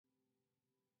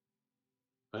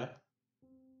Yeah. There's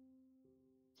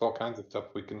all kinds of stuff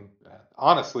we can add.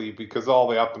 Honestly, because all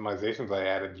the optimizations I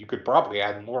added, you could probably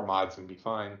add more mods and be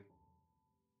fine.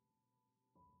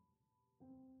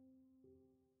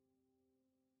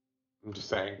 I'm just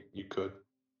saying you could.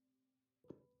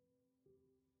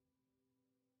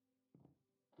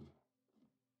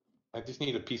 I just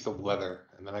need a piece of leather,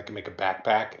 and then I can make a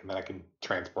backpack, and then I can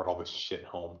transport all this shit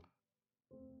home.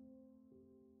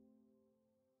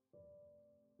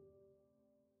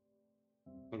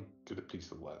 Get a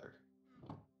piece of leather.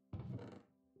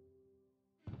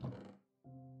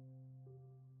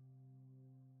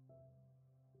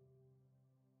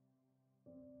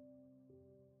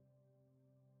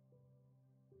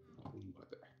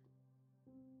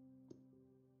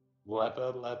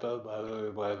 Leather, leather,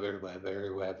 leather, leather,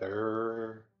 leather,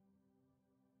 leather.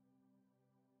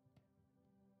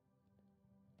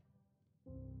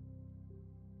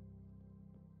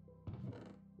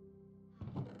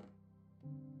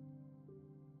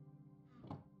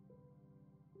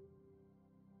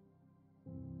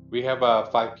 We have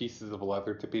 5 pieces of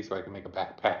leather, Tippy, so I can make a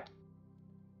backpack.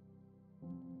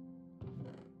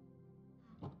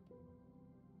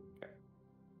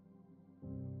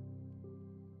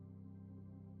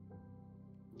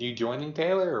 You joining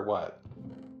Taylor or what?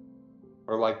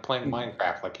 Or like playing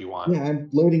Minecraft like you want? Yeah, I'm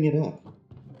loading it up.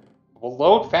 Well,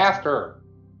 load faster.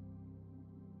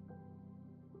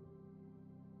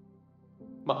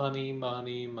 Money,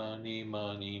 money, money,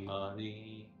 money,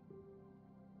 money.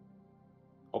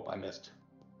 Oh, I missed.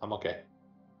 I'm okay.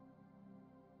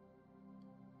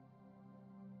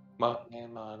 Money,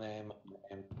 money,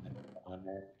 money,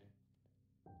 money.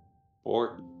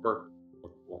 Fork, fork,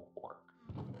 fork, fork, fork.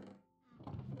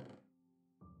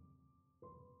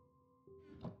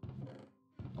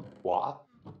 What?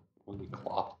 What do you need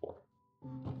cloth for?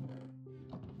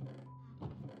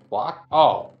 Block?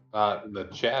 Oh, the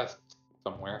chest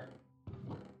somewhere.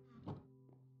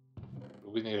 What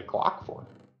do we need a clock for?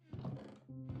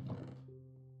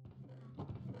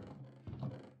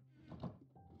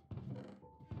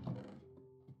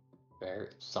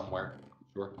 There, somewhere.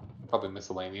 Sure. Probably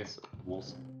miscellaneous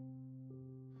rules.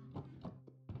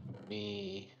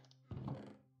 Me.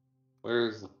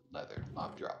 Where's leather?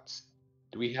 Mob drops.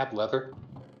 Do we have leather?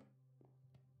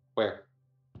 Where?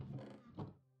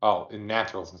 Oh, in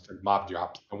naturals instead of mob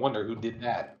drops. I wonder who did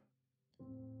that.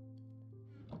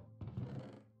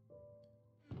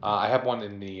 I have one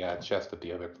in the chest at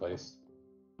the other place.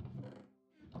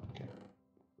 Okay.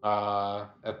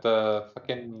 At the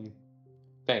fucking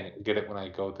thing. Get it when I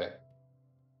go there.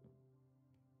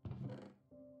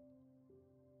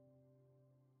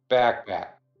 Backpack.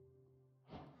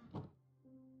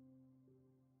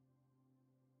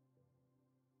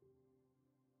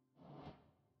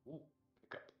 Ooh,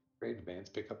 pick up upgrade,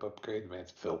 advanced pickup upgrade,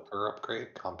 advanced filter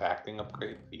upgrade, compacting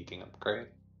upgrade, heating upgrade.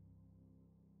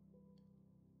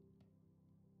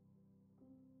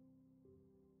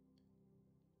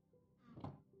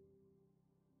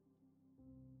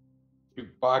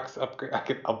 Jukebox upgrade. I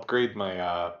can upgrade my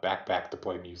backpack to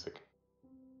play music.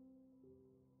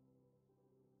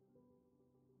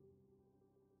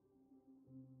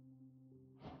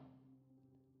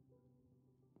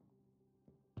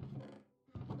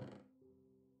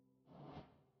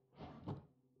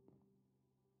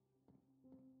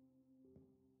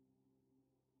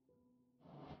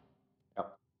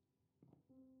 Yep.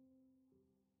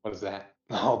 What is that?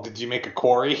 Oh, did you make a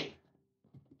quarry?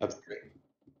 That's great.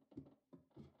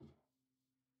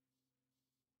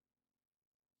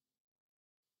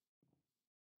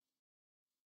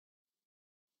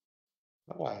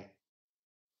 Why?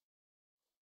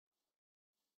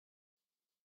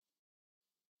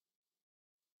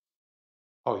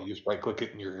 Oh, you just right click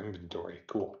it in your inventory.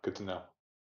 Cool. Good to know.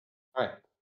 All right.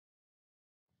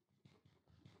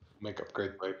 Make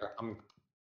upgrade later.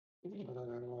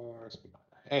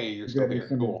 Hey, you're still Grabbing here.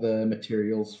 some of Cool. the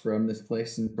materials from this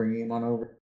place and bringing them on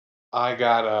over. I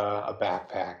got a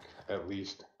backpack at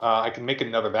least. I can make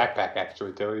another backpack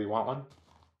actually. Taylor, you want one?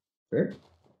 Sure.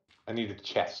 I need a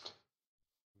chest.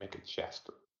 Make a chest.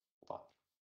 Hold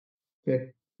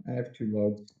Okay, I have 2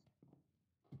 loads.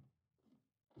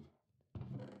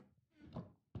 on.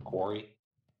 Quarry Here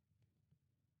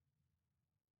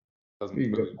doesn't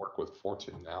you really go. work with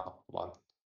fortune now. Hold on.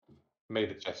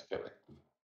 Made a chest, Taylor.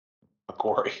 A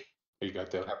quarry. Here you go,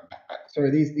 Taylor. Have a backpack. So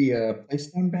are these the place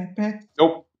down backpacks?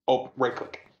 Nope. Oh, right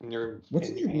click in your What's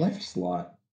in the left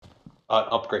slot?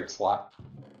 upgrade slot.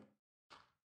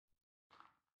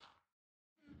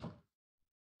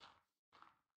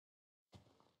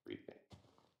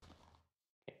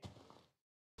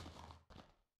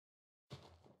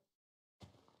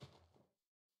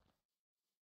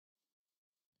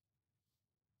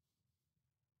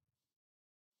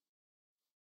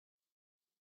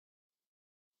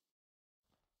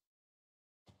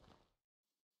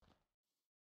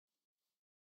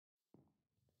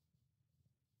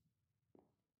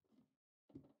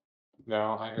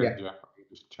 No, I Yeah. heard you. I'm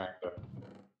just trying to.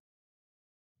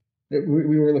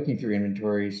 We were looking through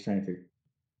inventories, trying to figure.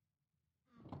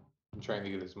 I'm trying to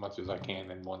get as much as I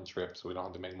can in one trip, so we don't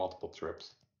have to make multiple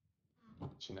trips.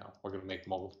 But, we're gonna make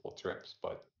multiple trips,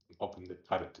 but I'm hoping to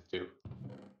cut it to 2.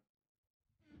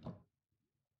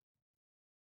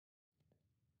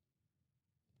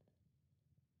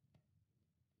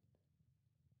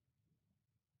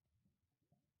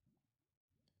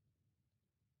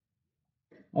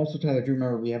 Also, Tyler, do you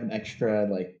remember we have an extra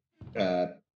uh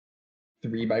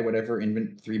 3 by whatever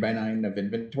 3 by 9 of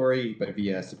inventory, but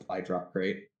via supply drop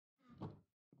crate?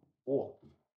 Cool.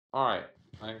 All right,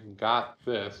 I got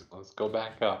this. Let's go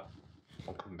back up.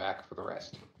 We'll come back for the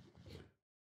rest.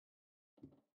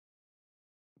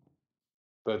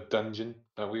 The dungeon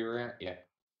that we were at? Yeah.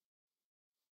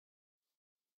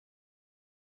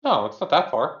 No, it's not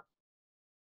that far.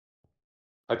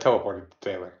 I teleported to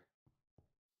Taylor.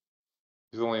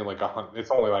 He's only like 100. It's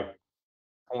only like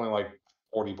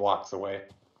 40 blocks away.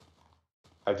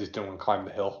 I just didn't want to climb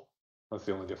the hill. That's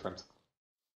the only difference.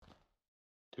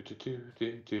 This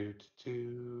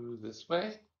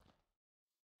way.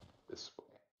 This way.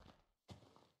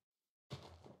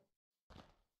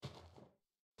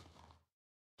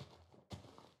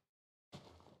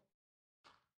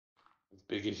 As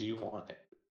big as you want it.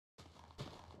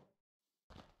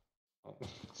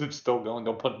 Is it still going?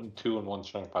 Don't put 2 in one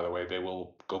chunk, by the way. They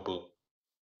will go boom.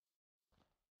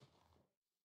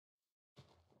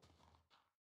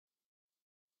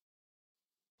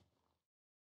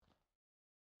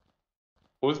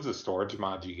 What was the storage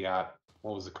mod you got?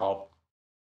 What was it called?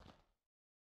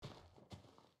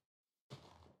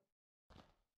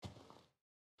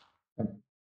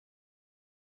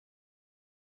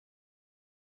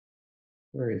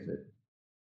 Where is it?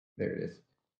 There it is.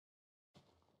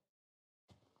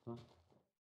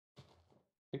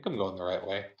 I think I'm going the right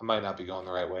way. I might not be going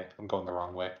the right way. I'm going the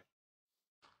wrong way.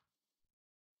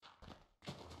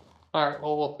 Alright,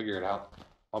 well, we'll figure it out.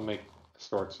 I'll make a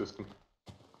storage system.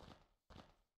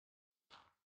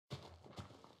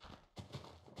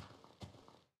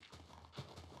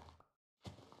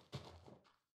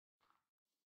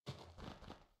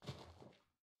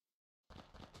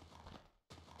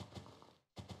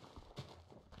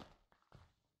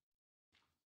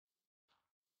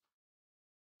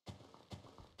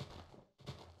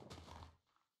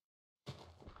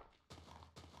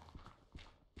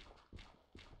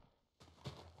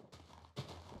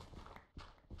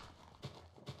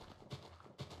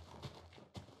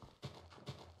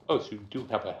 Oh, so you do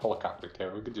have a helicopter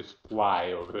there. We could just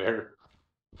fly over there.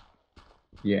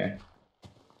 Yeah.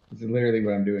 This is literally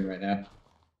what I'm doing right now.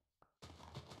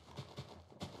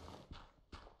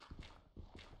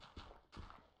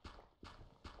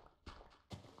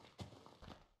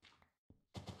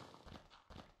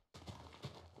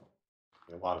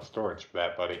 A lot of storage for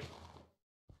that, buddy.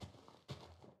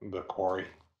 The quarry.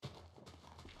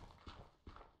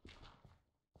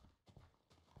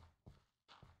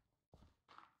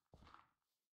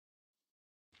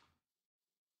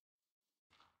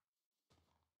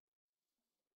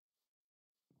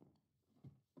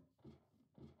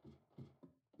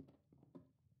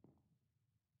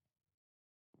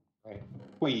 Right.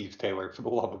 Please, Taylor, for the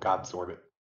love of God, sort it.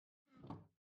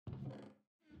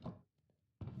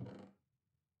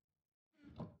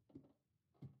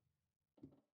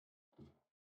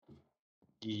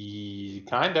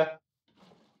 Kinda.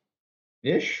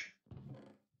 Ish.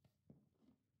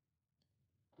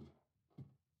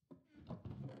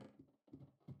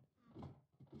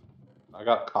 I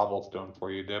got cobblestone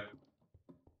for you, Dip.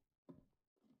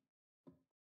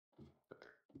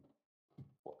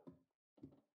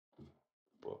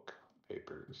 Book,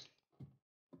 papers,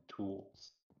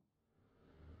 tools.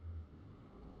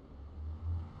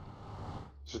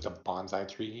 It's just a bonsai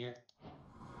tree here.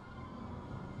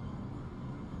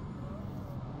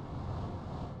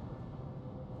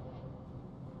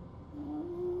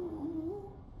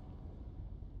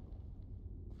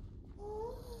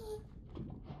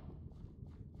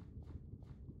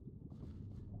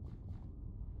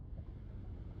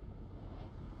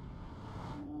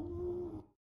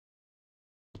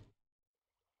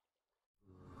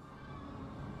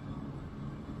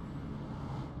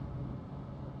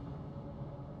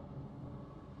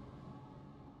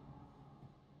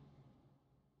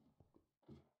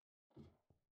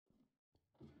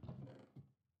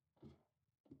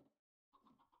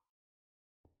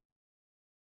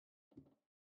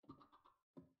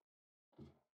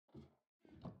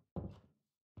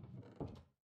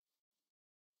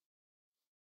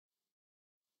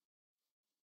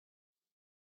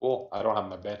 Cool. I don't have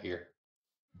my bed here.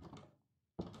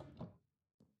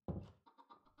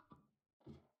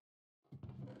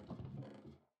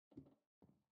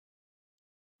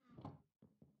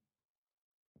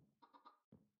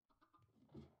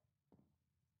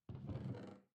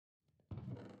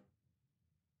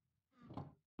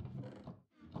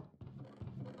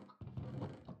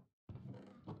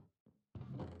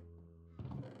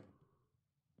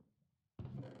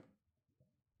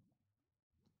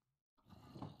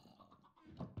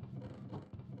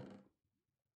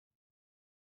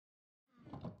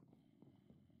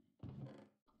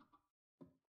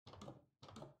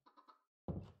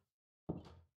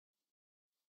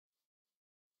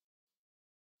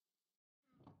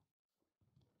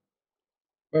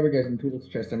 By the way, guys, in tools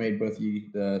chest, I made both you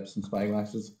some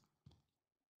spyglasses.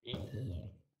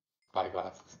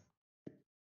 Spyglasses.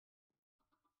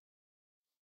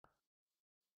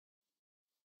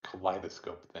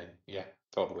 Kaleidoscope thing. Yeah,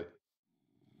 totally.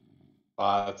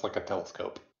 It's like a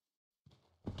telescope.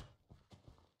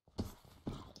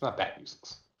 It's not that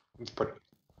useless. It's pretty.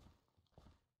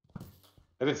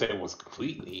 I didn't say it was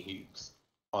completely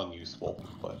unuseful,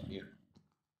 but yeah.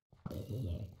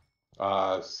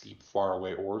 Seep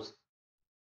faraway ores.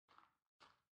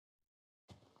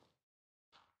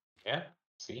 Yeah,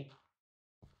 see?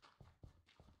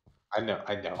 I know,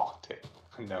 I know,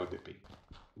 Dippy.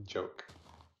 Joke.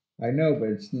 I know, but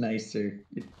it's nicer.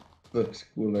 It looks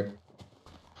cooler.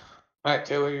 Alright,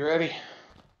 Taylor, you ready?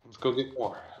 Let's go get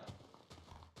more.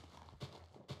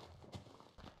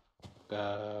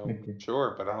 Okay.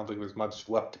 Sure, but I don't think there's much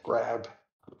left to grab.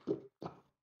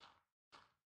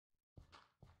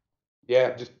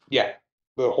 Yeah, yeah.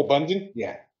 The whole dungeon?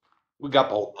 Yeah. We got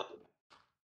the whole dungeon.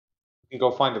 You can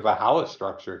go find the Valhalla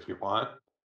structure if you want.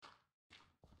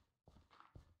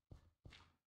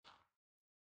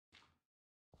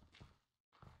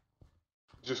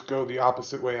 Just go the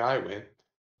opposite way I went.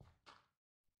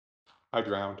 I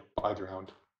drowned.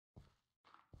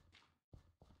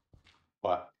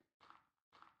 What?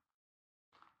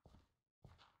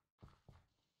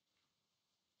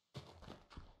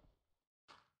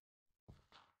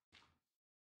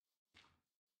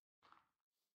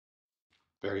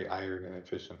 Very iron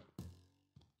inefficient.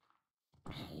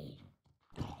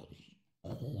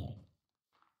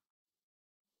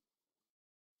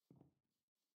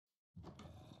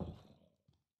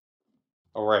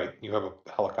 Oh, right. You have a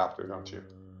helicopter, don't you?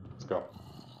 Let's go.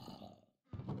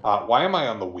 Why am I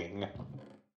on the wing?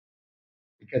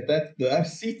 Because that's the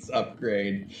seats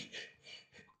upgrade.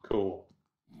 Cool.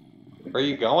 Where are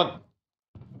you going?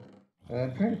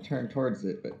 I'm trying to turn towards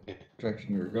it, but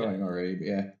direction you were going Yeah. already. But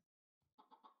yeah,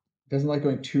 it doesn't like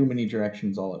going too many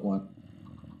directions all at once.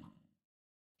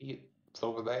 It's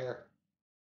over there.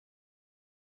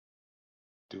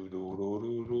 Do do do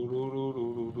do do do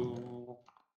do do do.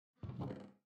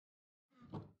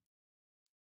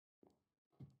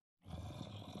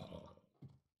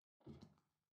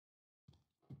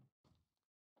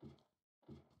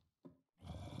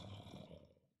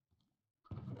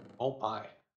 Oh my.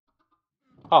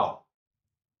 Oh.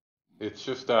 It's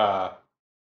just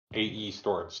AE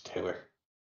storage, Taylor.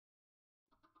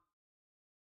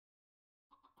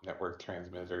 Network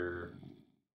transmitter.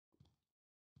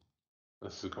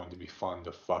 This is going to be fun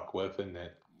to fuck with, isn't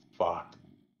it? Fuck.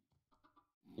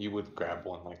 You would grab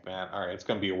one like that. Alright, it's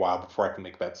gonna be a while before I can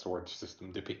make that storage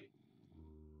system, Dippy.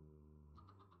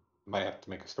 Might have to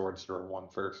make a storage store one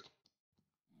first.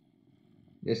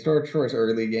 Yeah, storage shores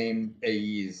early game.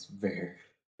 AE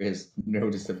is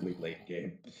noticeably late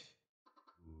game.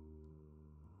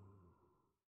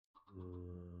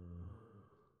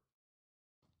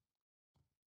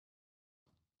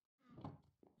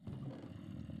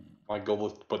 My goal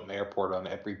is to put an airport on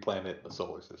every planet in the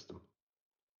solar system.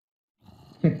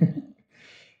 It's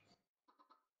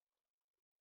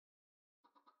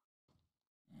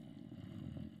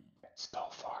so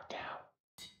far down.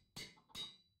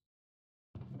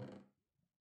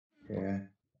 Yeah.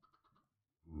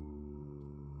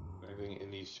 Anything in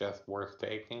these chests worth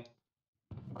taking?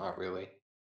 Not really.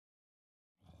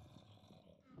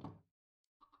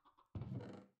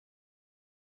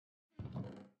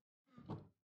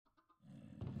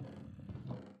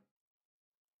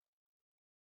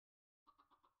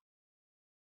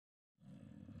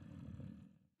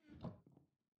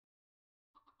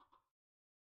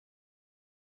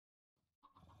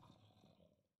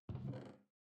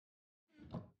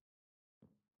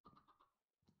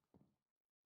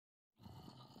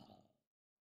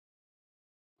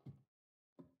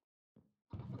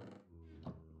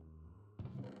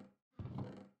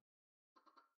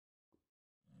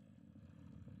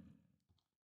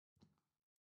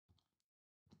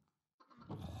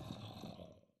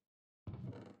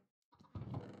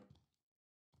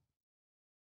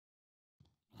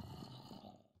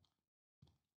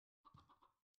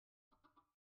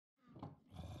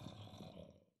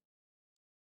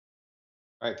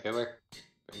 Alright, Taylor.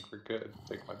 I think we're good.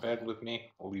 Take my bed with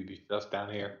me. I'll leave these just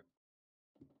down here.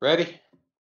 Ready?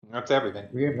 That's everything.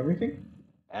 We have everything?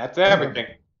 That's everything.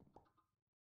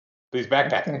 These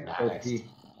backpacks are Backpack nice. OP.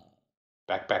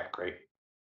 Backpack, great.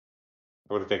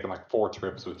 I would have taken like 4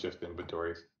 trips with just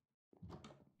inventories.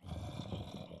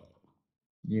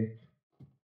 Yeah.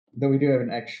 Though we do have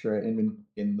an extra in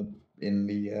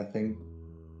the thing.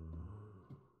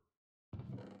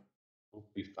 We'll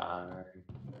be fine.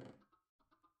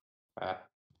 Ah.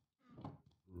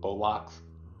 Bolocks.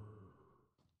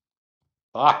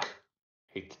 Fuck!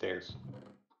 Hate stairs.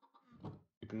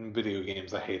 Even in video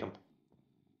games, I hate them.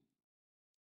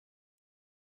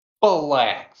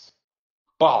 Bullax!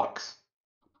 Bollocks!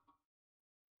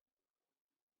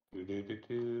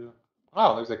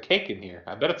 Oh, there's a cake in here.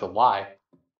 I bet it's a lie.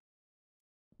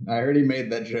 I already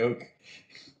made that joke.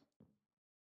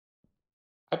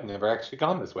 I've never actually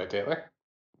gone this way, Taylor.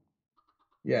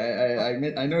 Yeah,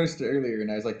 I noticed it earlier,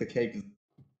 and I was like, the cake is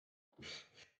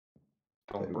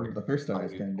Don't break the first time I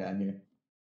was fire. coming down here.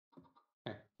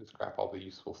 Just grab all the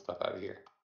useful stuff out of here.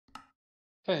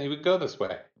 Hey, we go this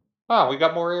way. Wow, we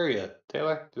got more area,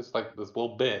 Taylor. Just like this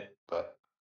little bit, but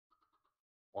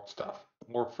more stuff.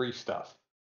 More free stuff.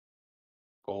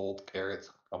 Gold, carrots,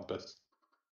 compass.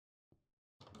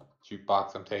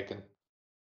 Jukebox I'm taking.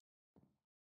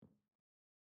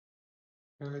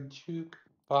 You're a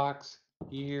jukebox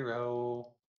hero.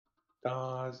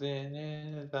 Stars in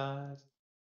his eyes.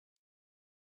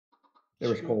 There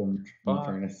was coal in the Jukebox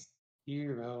furnace.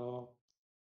 hero.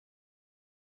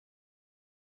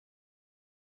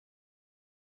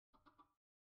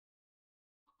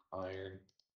 Iron.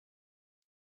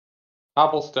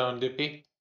 Cobblestone, Dippy.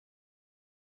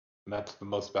 And that's the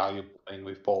most valuable thing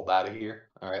we've pulled out of here.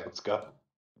 Alright, let's go.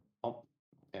 Oh,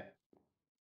 yeah.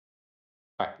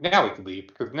 Alright, now we can leave,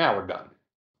 because now we're done.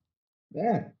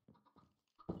 Yeah.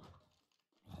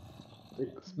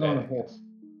 Take this No, bed, no, I guess.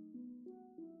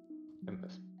 In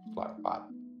this flower pot.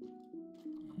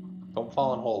 Don't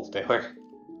fall in holes, Taylor.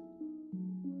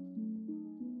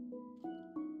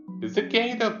 Is it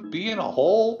gay to be in a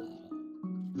hole?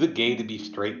 Is it gay to be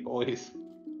straight, boys?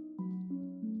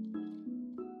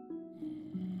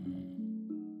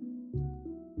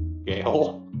 Gay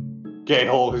hole? Gay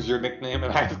hole is your nickname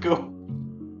in high school?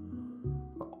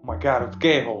 Oh my god, it's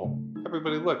gay hole.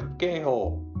 Everybody look, it's gay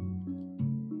hole.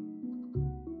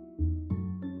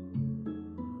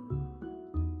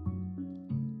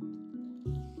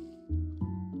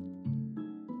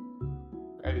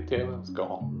 Ready, Taylor? Let's go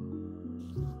home.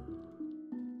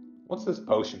 What's this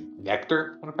potion?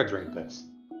 Nectar? What if I drink this?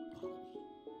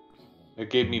 It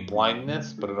gave me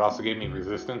blindness, but it also gave me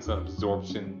resistance and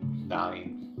absorption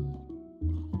 9.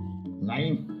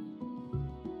 9.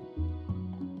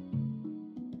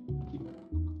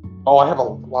 Oh, I have a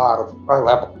lot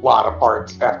of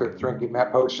parts after drinking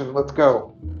that potion. Let's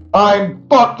go. I'm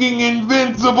fucking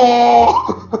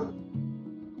invincible!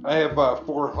 I have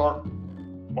 4 heart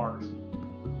bars.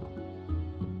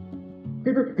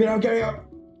 Creeper, get out!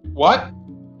 What?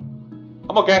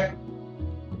 I'm okay.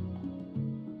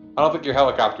 I don't think your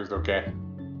helicopter's okay.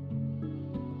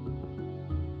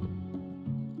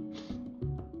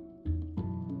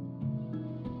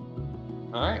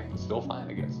 Alright, still fine,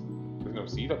 I guess. There's no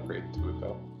seat upgrade to it,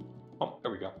 though. Oh,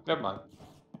 there we go. Never mind.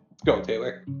 Let's go,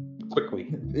 Taylor.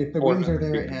 Quickly. If the wings are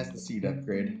there, it has the seat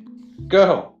upgrade.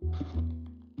 Go!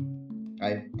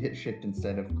 I hit shift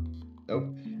instead of... Oh.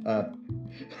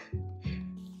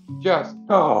 Just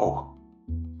go!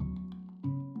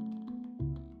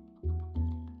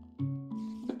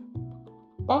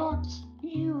 Box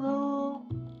hero!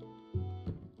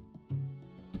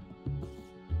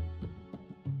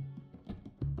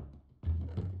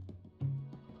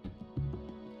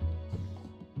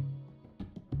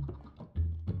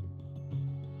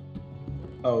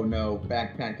 Oh no,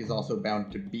 backpack is also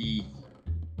bound to B.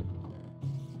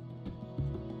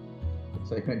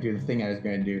 So I couldn't do the thing I was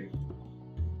going to do.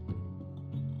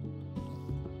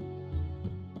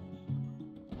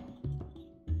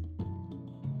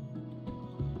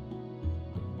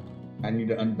 I need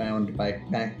to unbound my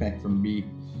backpack from B.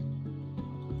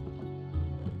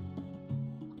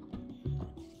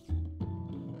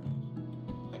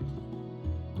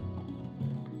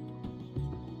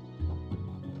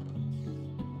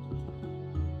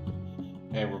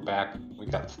 Hey, we're back. We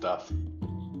got stuff.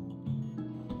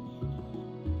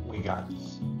 We got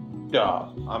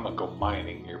stuff. I'm gonna go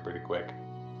mining here pretty quick.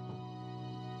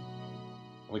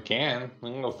 We can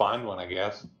go find one, I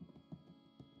guess.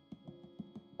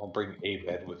 I'll bring a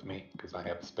bed with me, because I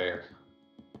have a spare.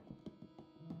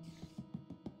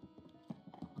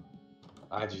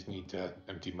 I just need to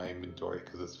empty my inventory,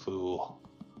 because it's full.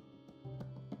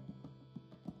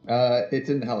 It's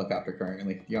in the helicopter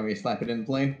currently. Do you want me to slap it in the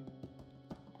plane?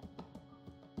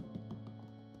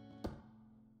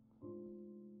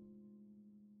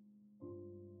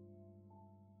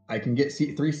 I can get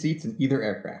 3 seats in either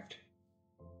aircraft.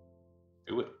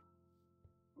 Do it.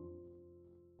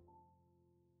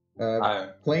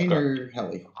 Plane or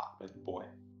heli? Boy.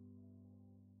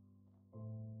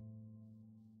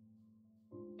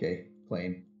 Okay,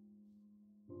 plane.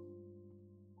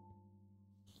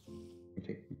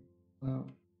 Take out.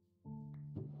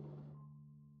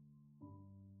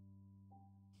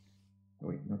 Oh,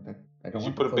 wait, no, that I don't Did you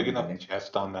want put the a big floating enough bedding.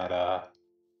 chest on that? I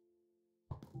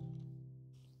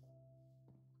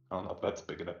don't know if that's a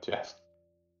big enough chest.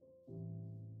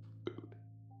 Food.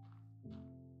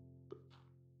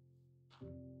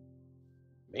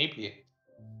 Maybe.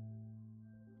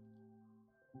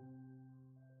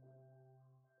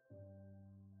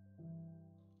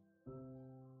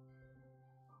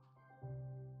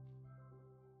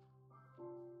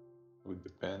 Would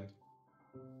depend.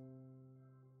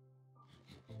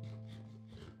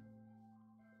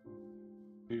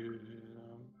 Bum,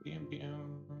 bum,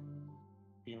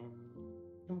 bum,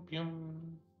 bum,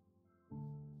 bum.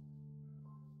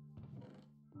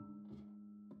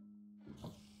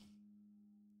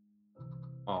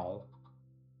 Oh.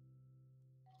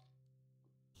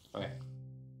 Okay.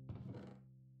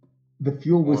 The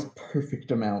fuel was More.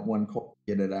 perfect amount one cold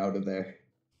to get it out of there.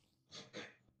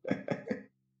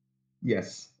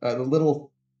 Yes, the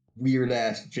little weird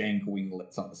ass jank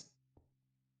winglets on the.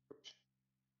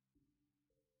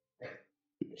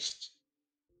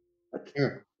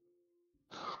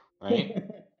 Right?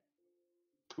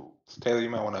 Cool. So Taylor, you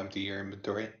might want to empty your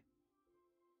inventory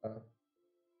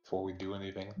before we do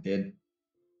anything. Did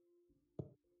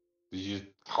Did you just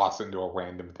toss it into a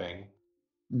random thing?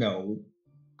 no,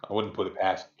 I wouldn't put it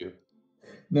past you.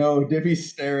 no. Dippy's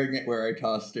staring at where I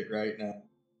tossed it right now.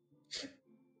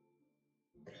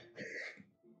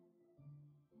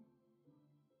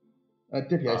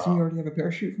 Dippy, I assume you already have a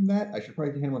parachute from that. I should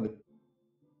probably get him on the.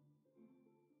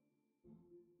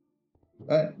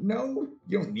 No,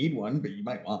 you don't need one, but you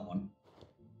might want one.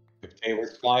 If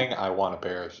Taylor's flying, I want a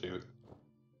parachute.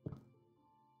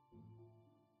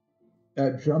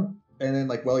 Jump, and then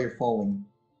like while you're falling.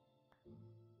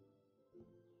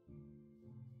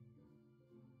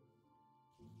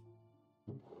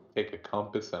 Take a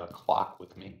compass and a clock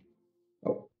with me.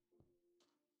 Oh.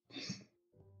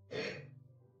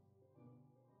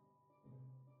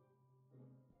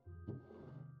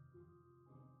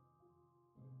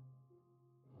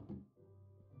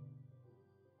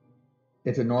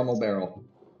 It's a normal barrel.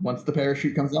 Once the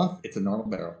parachute comes off, it's a normal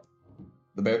barrel.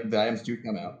 The items do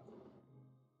come out.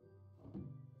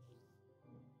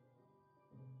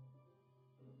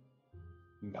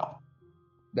 No.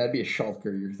 That'd be a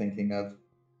shulker you're thinking of.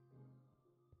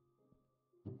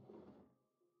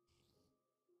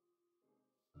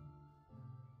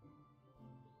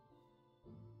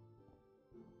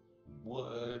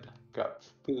 Wood. Got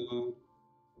food.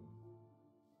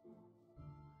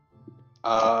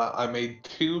 I made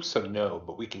 2, so no,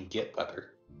 but we can get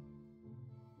leather.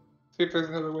 See if there's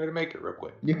another way to make it real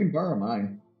quick. You can borrow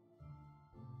mine.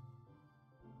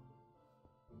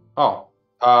 Oh,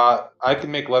 I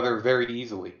can make leather very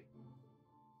easily.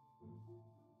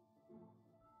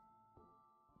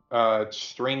 It's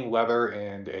string leather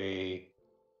and a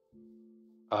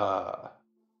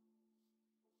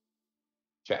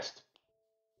chest.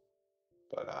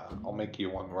 But I'll make you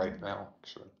one right now,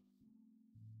 actually.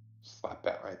 Slap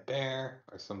that right there.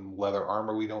 There's some leather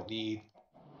armor we don't need.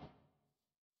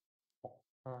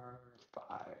 4,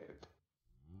 5.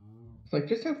 It's like,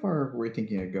 just how far were we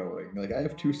thinking of going? Like, I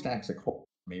have 2 stacks of coal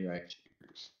for me, right?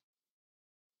 Cheers.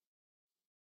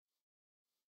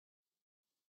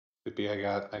 Dippy, I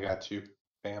got you.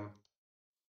 Bam.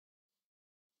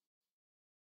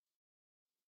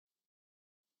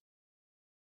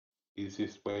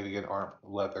 Easiest way to get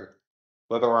leather.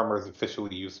 Leather armor is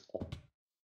officially useful.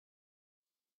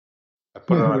 I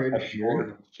put it on Where a to cutting shear board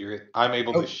it? and shear it. I'm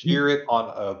able Oh, to shear it on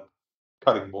a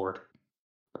cutting board.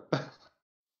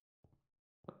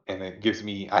 And it gives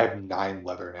me, I have 9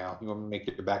 leather now. You want me to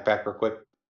make your backpack real quick?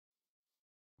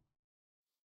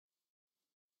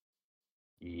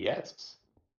 Yes.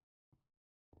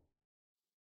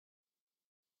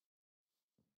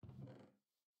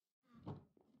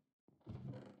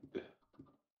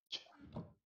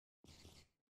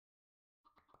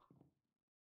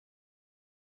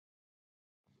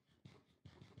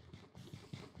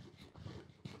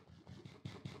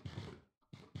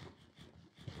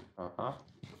 Uh-huh.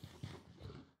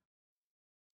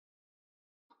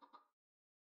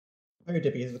 Okay,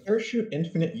 Dippy, is the parachute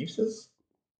infinite uses?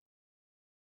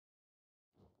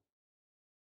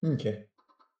 Okay.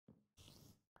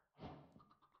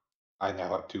 I now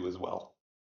have 2 as well.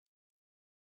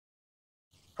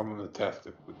 I'm gonna test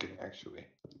if we can actually.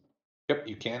 Yep,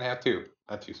 you can have 2.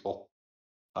 That's useful.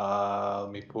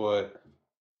 Let me put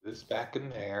this back in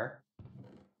there.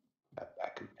 That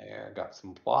back in there. Got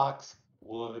some blocks,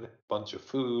 wood, bunch of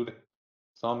food,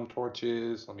 some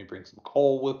torches. Let me bring some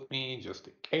coal with me just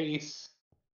in case.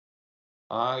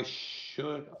 I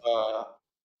should,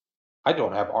 I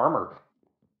don't have armor.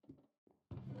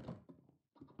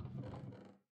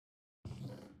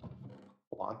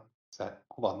 Hold on.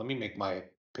 Hold on, let me make my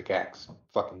pickaxe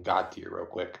fucking god tier real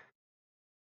quick.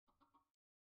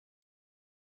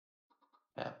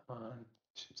 That one,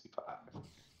 efficiency 5.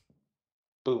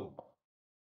 Boom.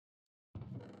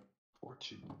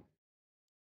 Fortune.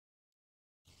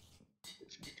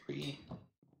 Efficiency 3.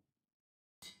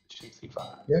 Efficiency 5.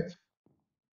 Yeah.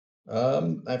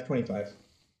 I have 25.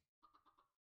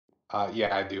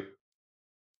 Yeah, I do.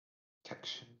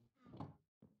 Protection.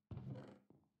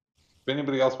 If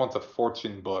anybody else wants a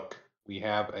fortune book, we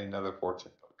have another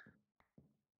fortune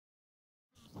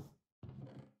book.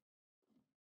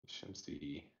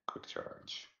 Efficiency, quick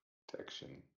charge,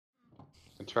 protection.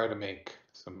 And try to make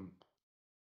some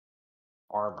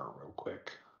armor real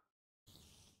quick.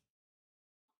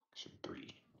 Action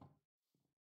 3.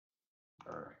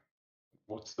 Alright.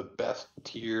 What's the best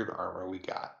tiered armor we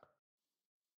got?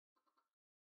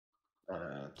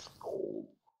 It's gold.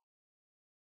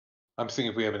 I'm seeing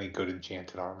if we have any good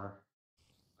enchanted armor.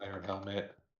 Iron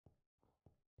helmet.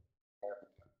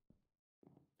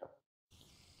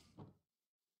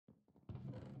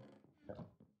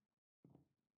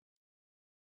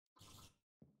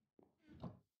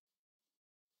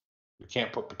 We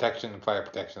can't put protection and fire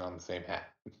protection on the same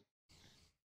hat.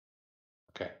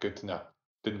 Okay, good to know.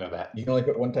 Didn't know that. You can only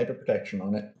put one type of protection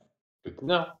on it. Good to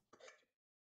know.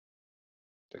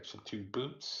 Protection 2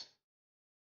 boots.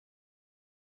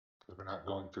 Because we're not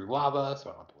going through lava, so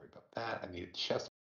I don't have to worry about that. I need a chest